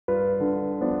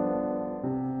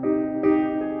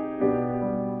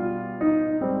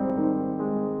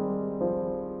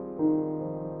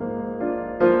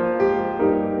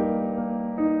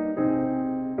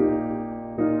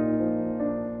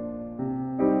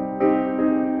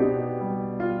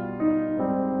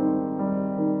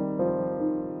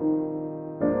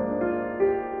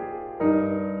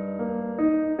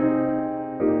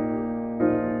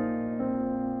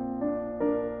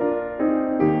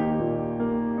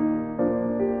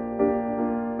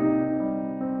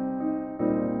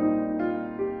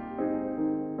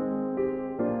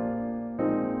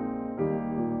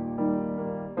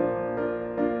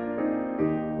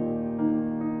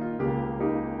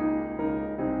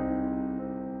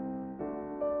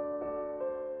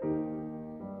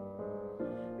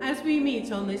As we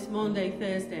meet on this Maundy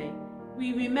Thursday,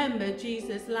 we remember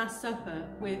Jesus' Last Supper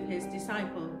with his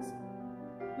disciples.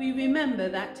 We remember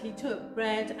that he took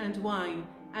bread and wine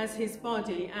as his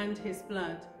body and his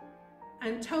blood,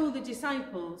 and told the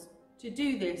disciples to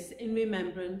do this in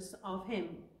remembrance of him.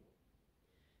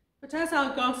 But as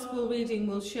our Gospel reading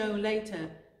will show later,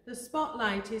 the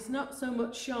spotlight is not so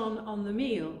much shone on the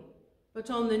meal, but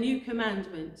on the new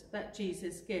commandment that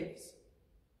Jesus gives.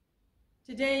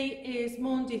 Today is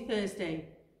Maundy Thursday,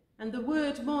 and the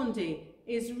word Maundy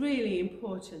is really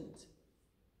important.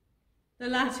 The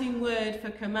Latin word for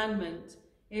commandment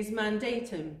is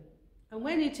mandatum, and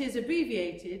when it is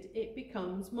abbreviated, it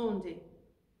becomes Maundy,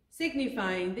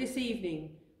 signifying this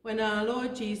evening when our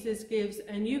Lord Jesus gives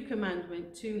a new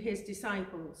commandment to his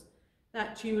disciples,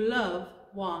 that you love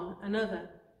one another.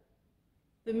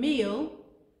 The meal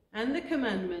and the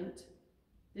commandment,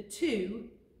 the two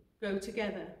go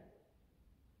together.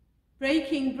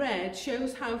 Breaking bread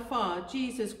shows how far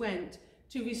Jesus went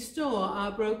to restore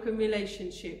our broken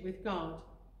relationship with God.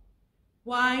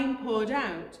 Wine poured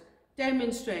out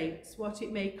demonstrates what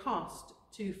it may cost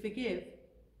to forgive.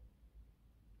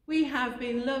 We have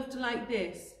been loved like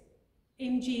this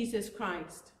in Jesus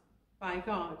Christ by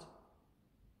God.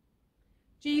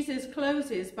 Jesus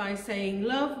closes by saying,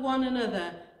 "Love one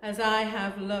another as I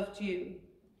have loved you.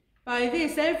 By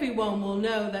this everyone will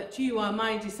know that you are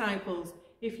my disciples,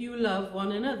 if you love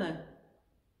one another."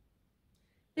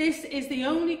 This is the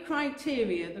only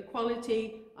criteria the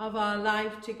quality of our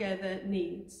life together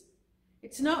needs.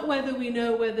 It's not whether we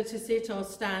know whether to sit or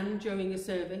stand during a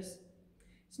service.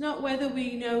 It's not whether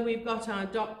we know we've got our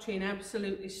doctrine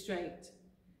absolutely straight.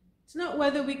 It's not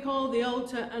whether we call the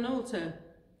altar an altar,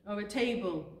 or a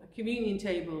table, a communion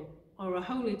table, or a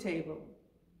holy table.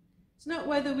 It's not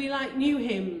whether we like new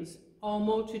hymns or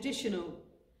more traditional,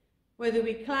 whether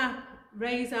we clap,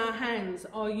 raise our hands,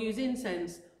 or use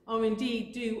incense, or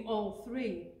indeed do all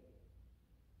three.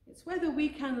 It's whether we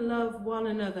can love one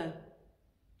another,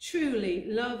 truly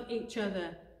love each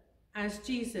other as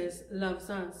Jesus loves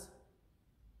us.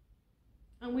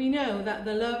 And we know that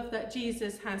the love that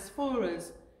Jesus has for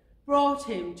us brought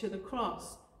him to the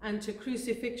cross and to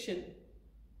crucifixion.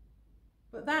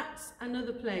 But that's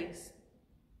another place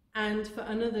and for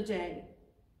another day.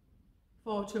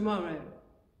 For tomorrow,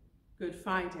 Good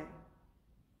Friday.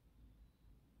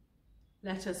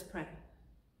 Let us pray.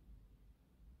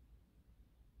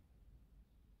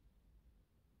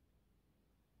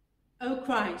 O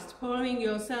Christ, pouring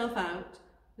yourself out,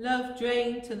 love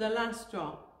drained to the last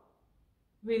drop,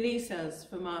 release us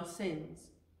from our sins.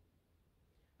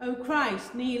 O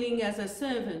Christ, kneeling as a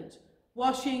servant,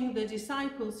 washing the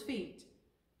disciples' feet,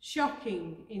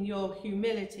 shocking in your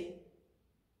humility,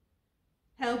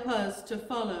 help us to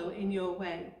follow in your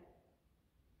way.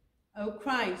 O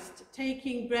Christ,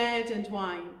 taking bread and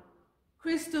wine,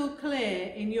 crystal clear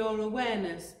in your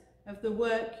awareness of the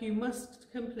work you must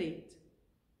complete,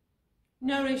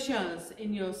 nourish us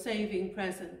in your saving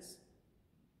presence.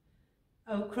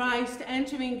 O Christ,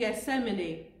 entering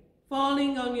Gethsemane,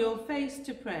 falling on your face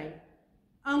to pray,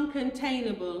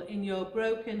 uncontainable in your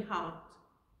broken heart,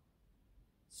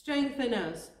 strengthen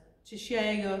us to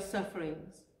share your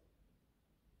sufferings.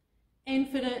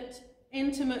 Infinite,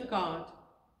 intimate God,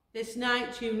 this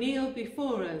night you kneel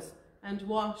before us and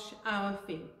wash our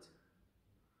feet.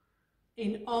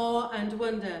 In awe and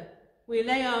wonder, we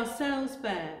lay ourselves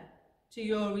bare to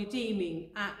your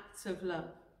redeeming acts of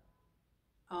love.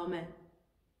 Amen.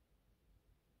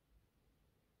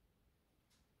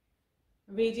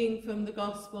 A reading from the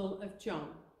Gospel of John.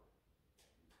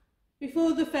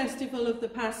 Before the festival of the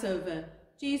Passover,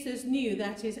 Jesus knew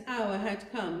that his hour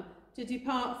had come to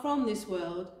depart from this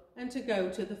world and to go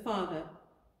to the Father.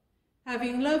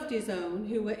 Having loved his own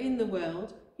who were in the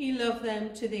world, he loved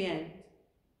them to the end.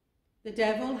 The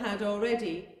devil had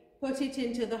already put it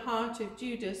into the heart of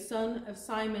Judas, son of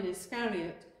Simon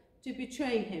Iscariot, to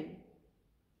betray him.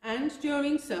 And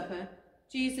during supper,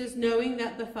 Jesus, knowing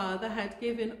that the Father had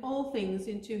given all things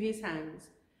into his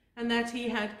hands, and that he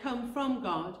had come from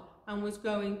God and was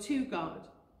going to God,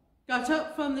 got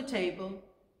up from the table,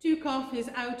 took off his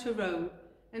outer robe,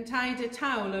 and tied a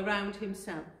towel around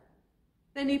himself.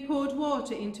 Then he poured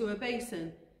water into a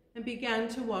basin and began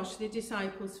to wash the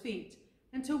disciples' feet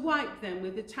and to wipe them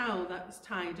with the towel that was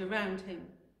tied around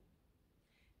him.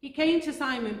 He came to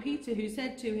Simon Peter, who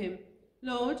said to him,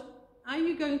 "Lord, are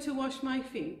you going to wash my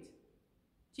feet?"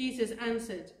 Jesus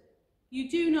answered, "You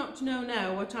do not know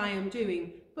now what I am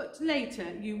doing, but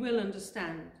later you will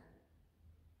understand."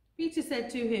 Peter said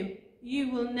to him, "You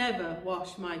will never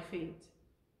wash my feet."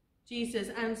 Jesus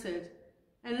answered,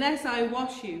 "Unless I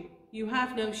wash you, you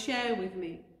have no share with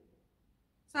me."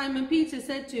 Simon Peter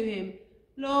said to him,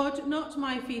 Lord, not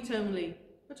my feet only,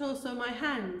 but also my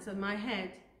hands and my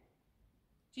head.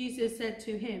 Jesus said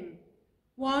to him,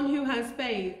 one who has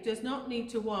bathed does not need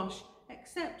to wash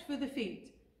except for the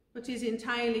feet, but is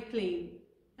entirely clean.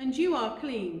 And you are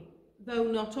clean, though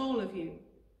not all of you.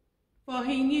 For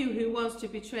he knew who was to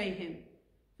betray him.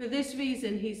 For this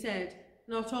reason he said,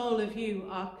 not all of you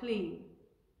are clean.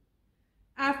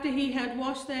 After he had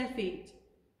washed their feet,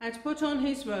 had put on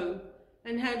his robe,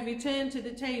 and had returned to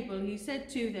the table, he said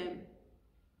to them,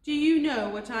 do you know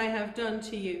what I have done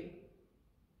to you?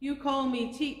 You call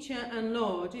me teacher and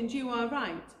Lord, and you are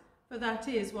right, for that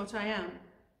is what I am.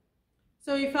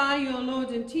 So if I, your Lord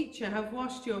and teacher, have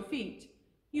washed your feet,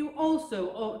 you also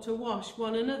ought to wash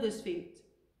one another's feet.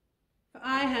 For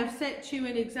I have set you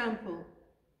an example,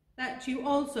 that you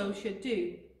also should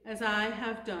do as I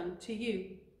have done to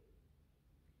you.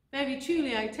 Very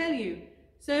truly I tell you,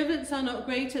 servants are not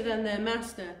greater than their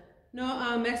master, nor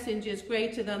are messengers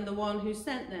greater than the one who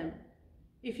sent them.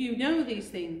 If you know these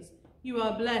things, you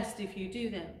are blessed if you do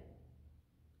them.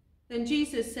 Then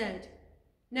Jesus said,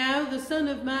 now the Son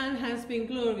of Man has been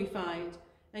glorified,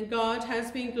 and God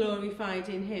has been glorified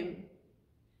in him.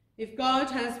 If God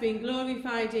has been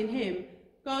glorified in him,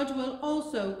 God will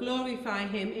also glorify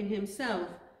him in himself,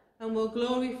 and will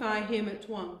glorify him at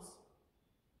once.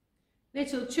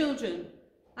 Little children,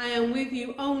 I am with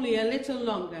you only a little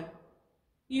longer.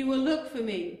 You will look for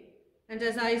me, and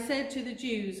as I said to the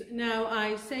Jews, now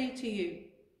I say to you,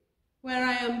 where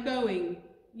I am going,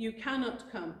 you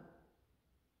cannot come.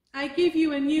 I give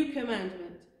you a new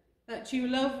commandment, that you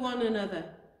love one another.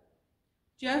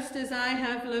 Just as I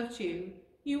have loved you,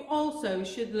 you also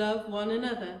should love one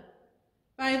another.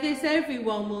 By this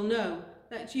everyone will know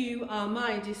that you are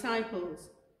my disciples,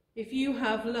 if you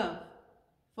have love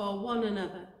for one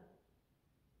another.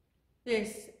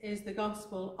 This is the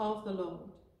gospel of the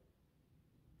Lord.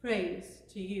 Praise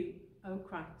to you, O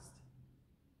Christ.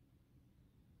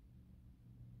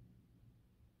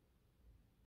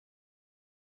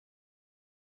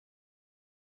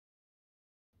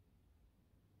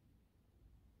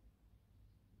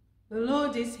 The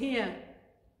Lord is here.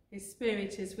 His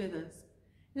Spirit is with us.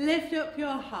 Lift up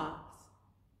your hearts.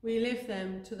 We lift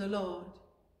them to the Lord.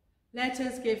 Let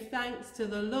us give thanks to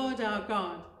the Lord our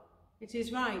God. It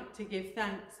is right to give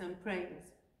thanks and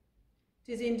praise.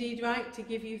 It is indeed right to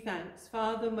give you thanks,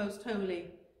 Father most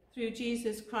holy, through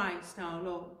Jesus Christ our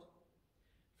Lord.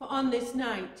 For on this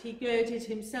night he girded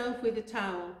himself with a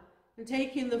towel, and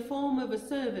taking the form of a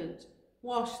servant,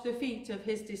 washed the feet of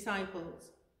his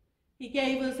disciples. He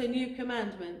gave us a new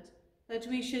commandment, that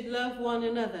we should love one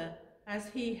another as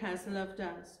he has loved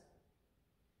us.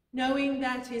 Knowing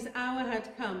that his hour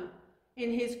had come,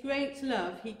 in his great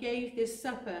love he gave this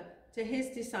supper to his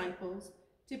disciples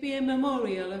to be a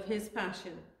memorial of his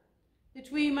passion,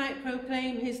 that we might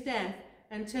proclaim his death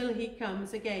until he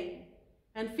comes again,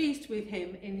 and feast with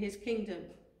him in his kingdom.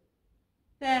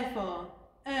 Therefore,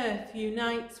 earth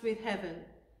unites with heaven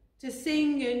to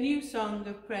sing a new song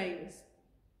of praise.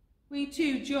 We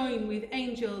too join with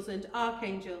angels and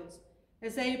archangels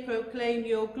as they proclaim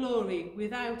your glory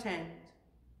without end.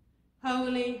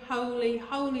 Holy, holy,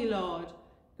 holy Lord,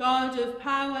 God of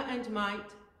power and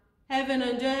might, heaven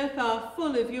and earth are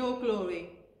full of your glory.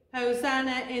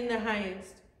 Hosanna in the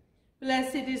highest.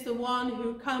 Blessed is the one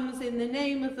who comes in the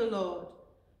name of the Lord.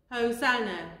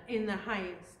 Hosanna in the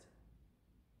highest.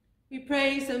 We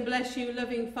praise and bless you,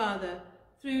 loving Father,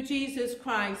 through Jesus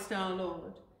Christ our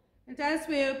Lord. And as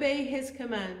we obey his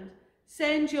command,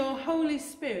 send your Holy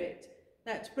Spirit,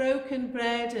 that broken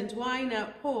bread and wine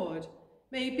outpoured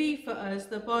may be for us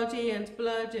the body and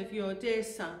blood of your dear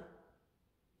Son.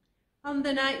 On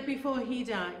the night before he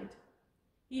died,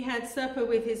 he had supper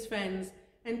with his friends,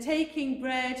 and taking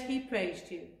bread, he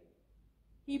praised you.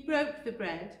 He broke the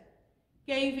bread,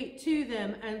 gave it to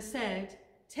them, and said,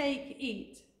 take,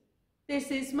 eat.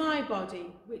 This is my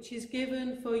body, which is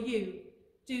given for you.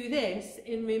 Do this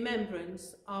in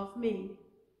remembrance of me.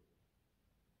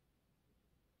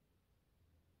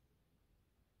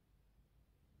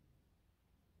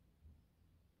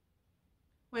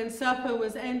 When supper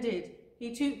was ended,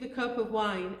 he took the cup of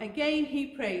wine. Again he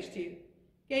praised you,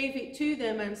 gave it to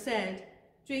them, and said,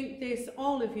 drink this,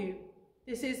 all of you.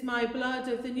 This is my blood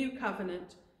of the new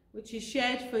covenant, which is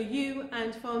shed for you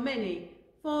and for many,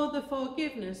 for the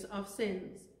forgiveness of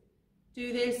sins.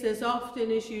 Do this as often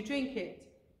as you drink it,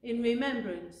 in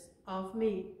remembrance of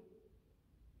me.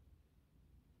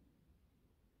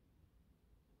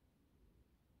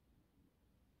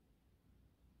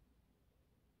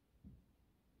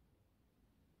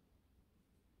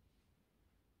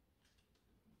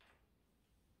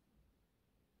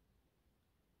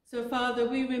 So, Father,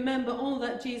 we remember all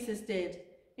that Jesus did.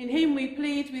 In him we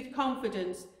plead with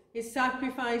confidence his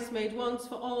sacrifice made once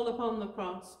for all upon the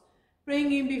cross.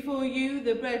 Bringing before you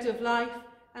the bread of life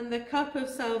and the cup of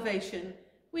salvation,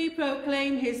 we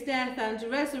proclaim his death and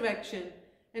resurrection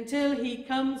until he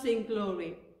comes in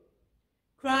glory.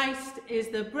 Christ is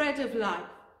the bread of life.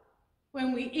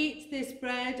 When we eat this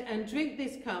bread and drink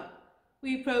this cup,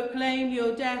 we proclaim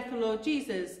your death, Lord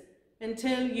Jesus,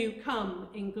 until you come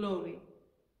in glory.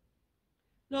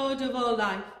 Lord of all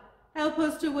life, help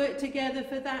us to work together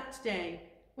for that day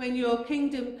when your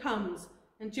kingdom comes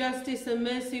and justice and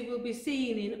mercy will be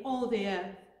seen in all the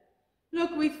earth.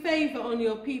 Look with favour on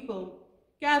your people,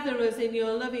 gather us in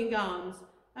your loving arms,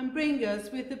 and bring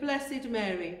us with the Blessed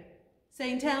Mary,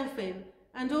 Saint Elphin,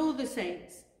 and all the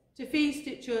saints, to feast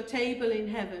at your table in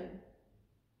heaven.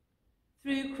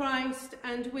 Through Christ,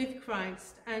 and with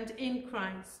Christ, and in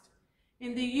Christ,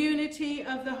 in the unity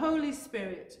of the Holy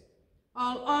Spirit,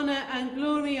 all honour and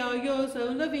glory are yours, O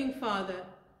loving Father,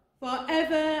 for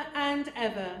ever and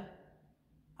ever.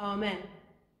 Amen.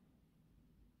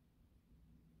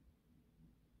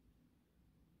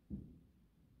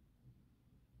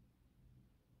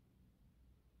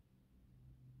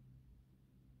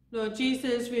 Lord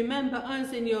Jesus, remember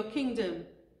us in your kingdom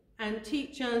and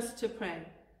teach us to pray.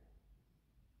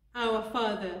 Our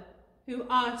Father, who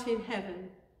art in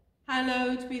heaven,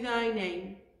 hallowed be thy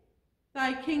name.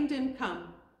 Thy kingdom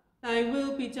come, thy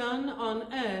will be done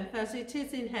on earth as it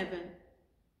is in heaven.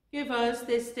 Give us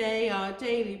this day our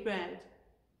daily bread,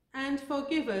 and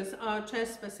forgive us our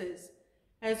trespasses,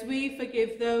 as we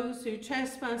forgive those who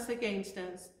trespass against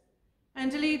us.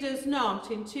 And lead us not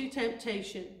into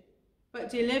temptation, but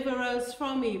deliver us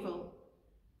from evil.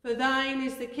 For thine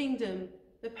is the kingdom,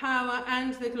 the power,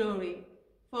 and the glory,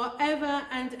 for ever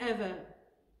and ever.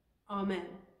 Amen.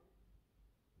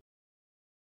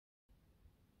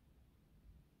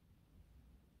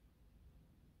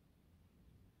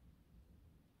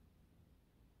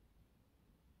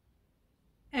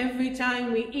 Every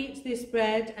time we eat this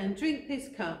bread and drink this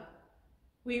cup,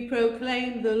 we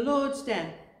proclaim the Lord's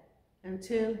death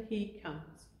until he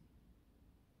comes.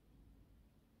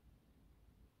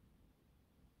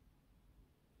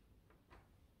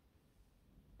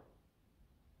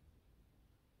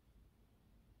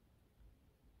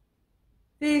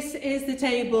 This is the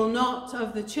table not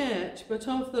of the church, but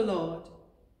of the Lord.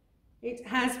 It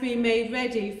has been made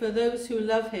ready for those who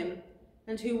love him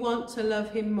and who want to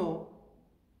love him more.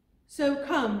 So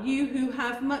come, you who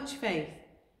have much faith,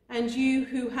 and you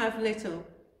who have little,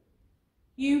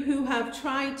 you who have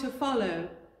tried to follow,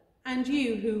 and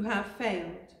you who have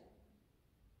failed.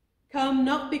 Come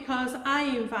not because I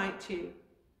invite you,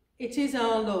 it is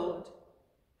our Lord,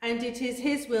 and it is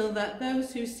his will that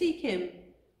those who seek him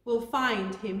will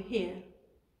find him here.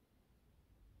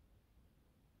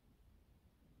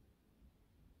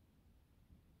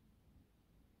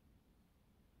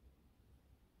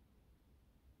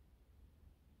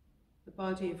 The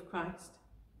body of Christ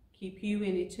keep you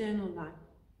in eternal life.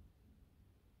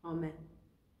 Amen.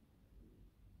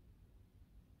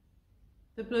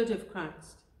 The blood of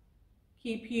Christ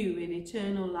keep you in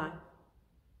eternal life.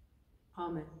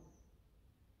 Amen.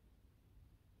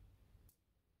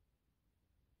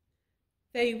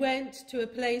 They went to a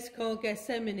place called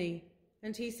Gethsemane,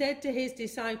 and he said to his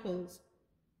disciples,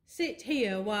 "Sit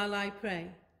here while I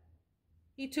pray."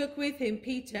 He took with him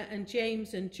Peter and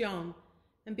James and John,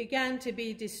 and began to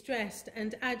be distressed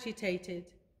and agitated.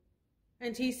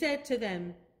 And he said to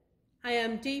them, "I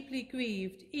am deeply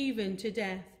grieved, even to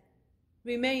death.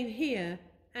 Remain here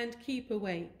and keep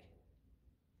awake."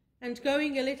 And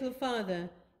going a little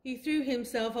farther, he threw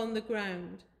himself on the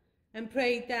ground and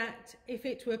prayed that, if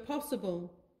it were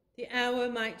possible, the hour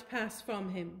might pass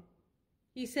from him.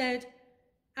 He said,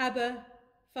 "Abba,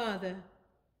 Father,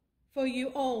 for you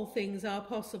all things are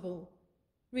possible.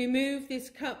 Remove this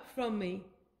cup from me,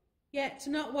 yet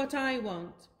not what I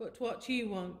want, but what you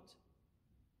want."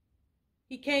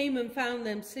 He came and found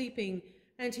them sleeping,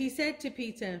 and he said to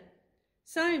Peter,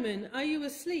 "Simon, are you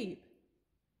asleep?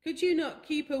 Could you not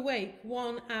keep awake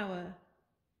 1 hour?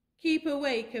 Keep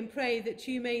awake and pray that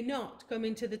you may not come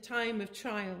into the time of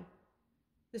trial.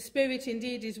 The spirit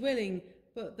indeed is willing,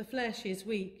 but the flesh is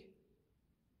weak."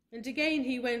 And again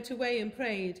he went away and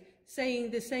prayed,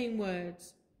 saying the same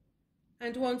words.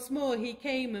 And once more he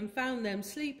came and found them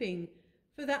sleeping,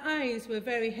 for their eyes were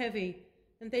very heavy,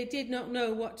 and they did not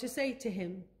know what to say to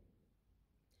him.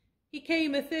 He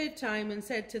came a third time and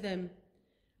said to them,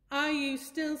 "Are you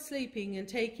still sleeping and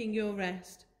taking your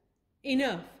rest?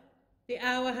 Enough, the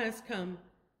hour has come.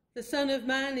 The Son of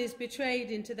Man is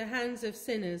betrayed into the hands of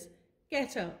sinners.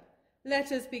 Get up,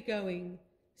 let us be going.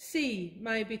 "See,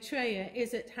 my betrayer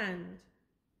is at hand."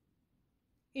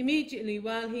 Immediately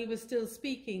while he was still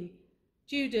speaking,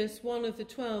 Judas, one of the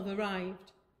 12,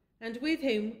 arrived, and with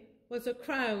him was a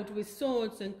crowd with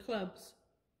swords and clubs,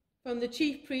 from the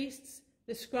chief priests,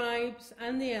 the scribes,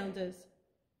 and the elders.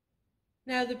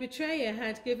 Now the betrayer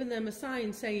had given them a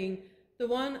sign, saying, "The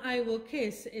one I will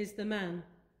kiss is the man.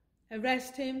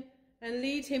 Arrest him and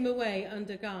lead him away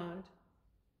under guard."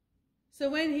 So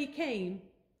when he came,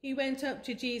 he went up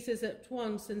to Jesus at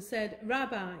once and said,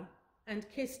 "Rabbi," and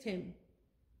kissed him.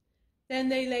 Then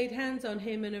they laid hands on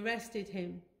him and arrested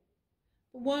him.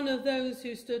 But one of those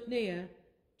who stood near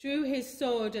drew his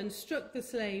sword and struck the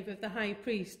slave of the high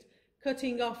priest,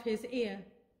 cutting off his ear.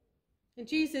 And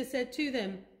Jesus said to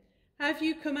them, "Have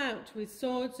you come out with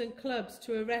swords and clubs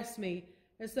to arrest me,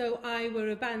 as though I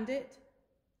were a bandit?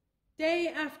 Day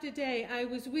after day I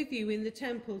was with you in the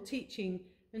temple teaching,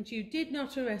 and you did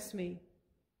not arrest me.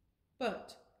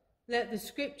 But let the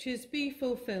scriptures be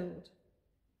fulfilled."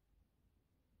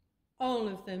 All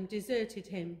of them deserted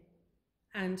him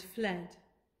and fled.